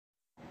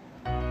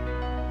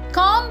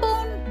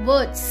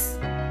words.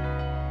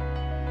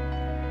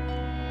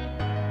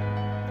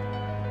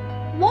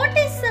 What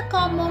is a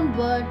compound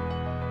word?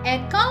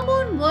 A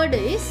compound word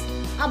is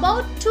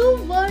about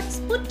two words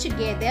put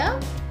together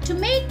to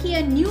make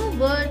a new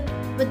word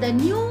with a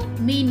new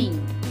meaning.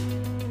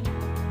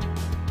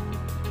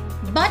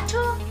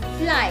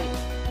 Butterfly.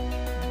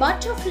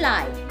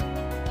 Butterfly.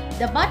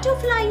 The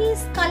butterfly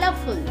is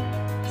colorful.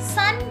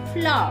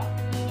 Sunflower.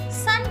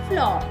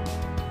 Sunflower.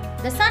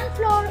 The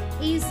sunflower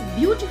is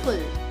beautiful.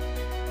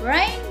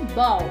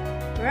 Rainbow.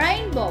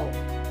 Rainbow.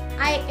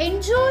 I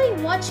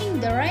enjoy watching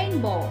the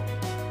rainbow.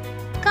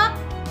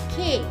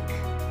 Cupcake.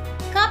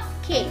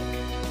 Cupcake.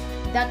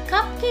 The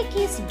cupcake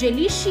is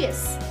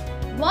delicious.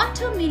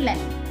 Watermelon.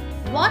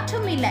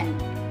 Watermelon.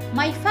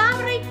 My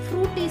favorite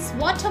fruit is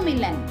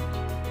watermelon.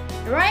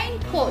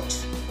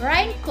 Raincoat.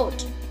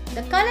 Raincoat.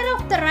 The color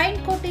of the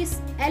raincoat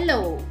is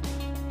yellow.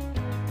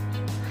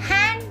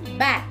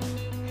 Handbag.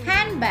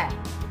 Handbag.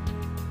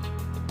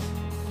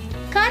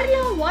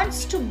 Carla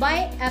wants to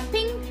buy a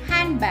pink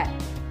handbag.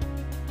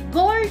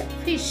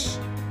 Goldfish.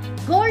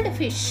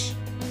 Goldfish.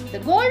 The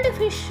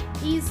goldfish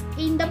is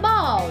in the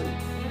bowl.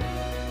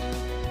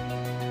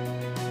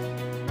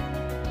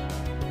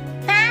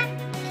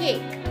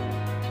 Pancake.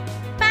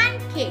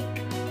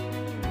 Pancake.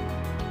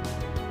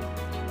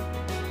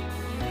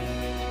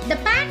 The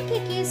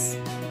pancake is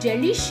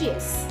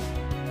delicious.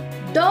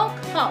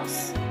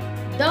 Doghouse.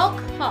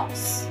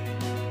 Doghouse.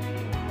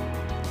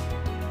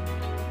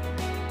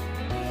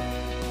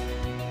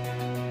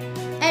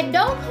 A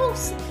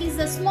doghouse is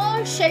a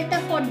small shelter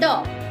for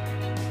dog.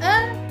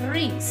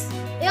 Earrings.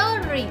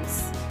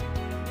 Earrings.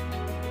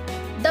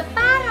 The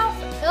pair of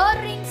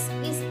earrings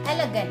is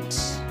elegant.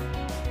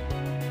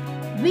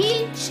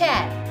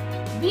 Wheelchair.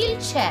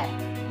 Wheelchair.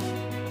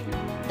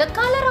 The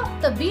color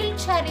of the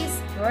wheelchair is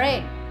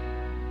red.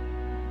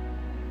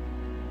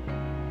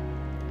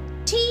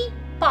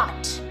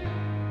 Teapot.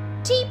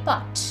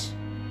 Teapot.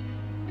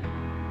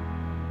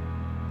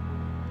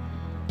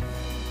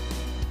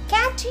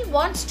 Catty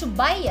wants to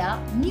buy a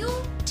new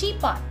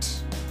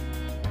teapot.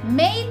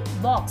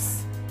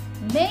 Mailbox.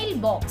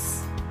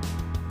 Mailbox.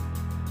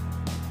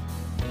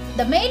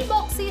 The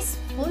mailbox is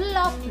full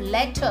of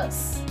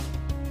letters.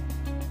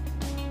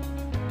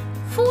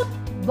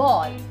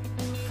 Football.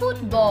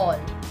 Football.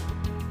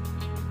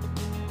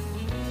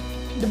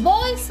 The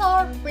boys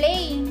are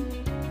playing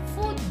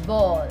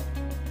football.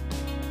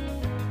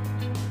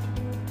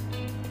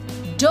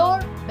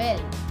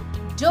 Doorbell.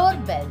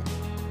 Doorbell.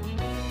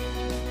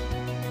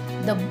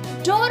 The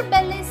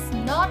doorbell is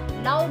not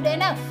loud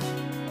enough.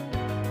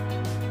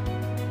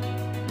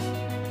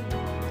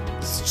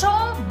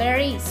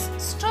 Strawberries.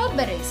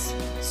 Strawberries.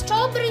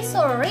 Strawberries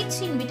are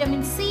rich in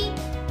vitamin C,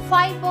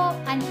 fiber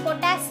and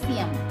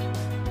potassium.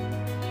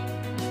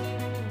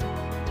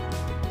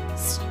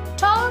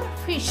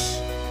 Starfish.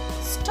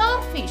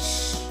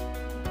 Starfish.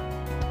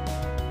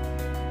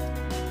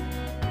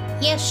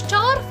 A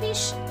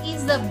starfish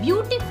is a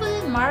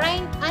beautiful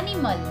marine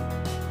animal.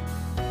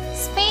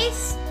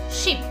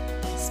 Spaceship.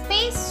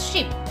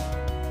 Spaceship.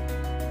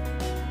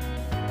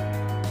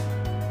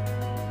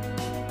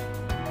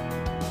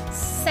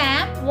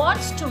 Sam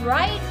wants to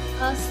ride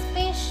a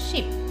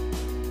spaceship.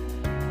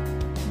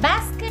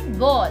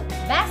 Basketball.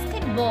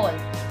 Basketball.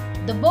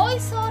 The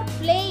boys are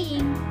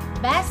playing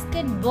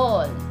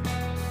basketball.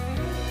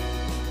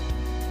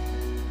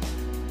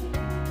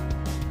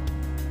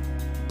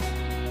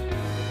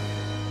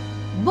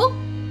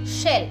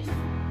 Bookshelf.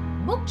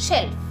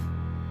 Bookshelf.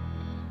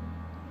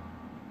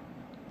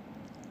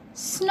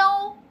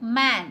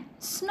 Snowman.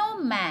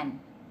 Snowman.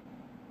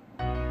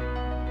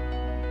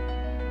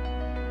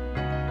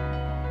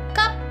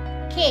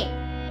 Cupcake.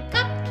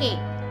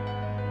 Cupcake.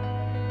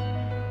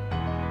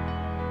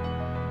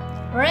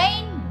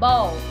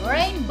 Rainbow.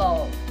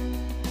 Rainbow.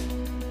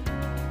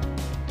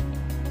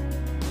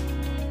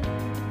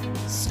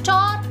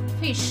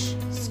 Starfish.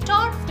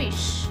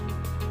 Starfish.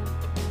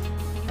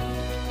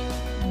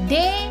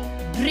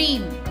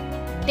 Daydream.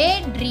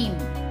 Daydream.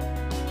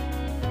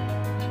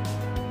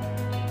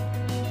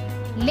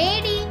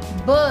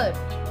 Ladybird.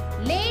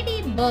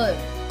 Ladybird.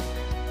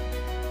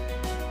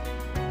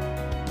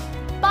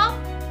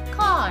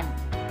 Popcorn.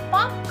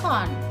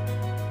 Popcorn.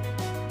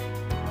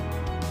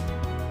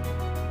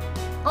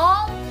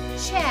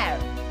 Armchair.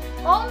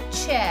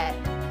 Armchair.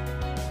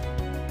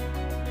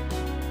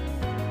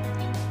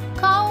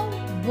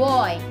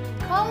 Cowboy.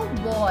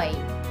 Cowboy.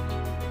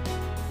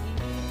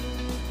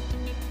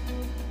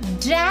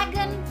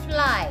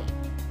 Dragonfly.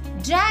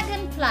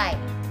 Dragonfly.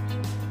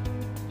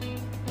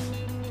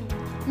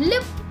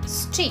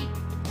 Lipstick.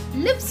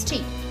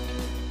 Lipstick.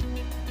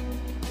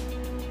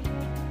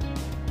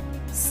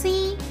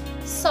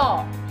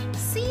 Seesaw.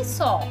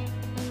 Seesaw.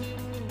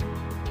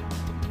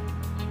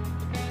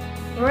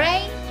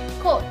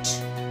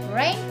 Raincoat.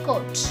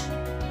 Raincoat.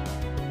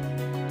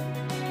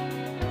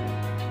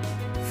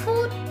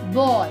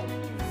 Football.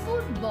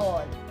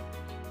 Football.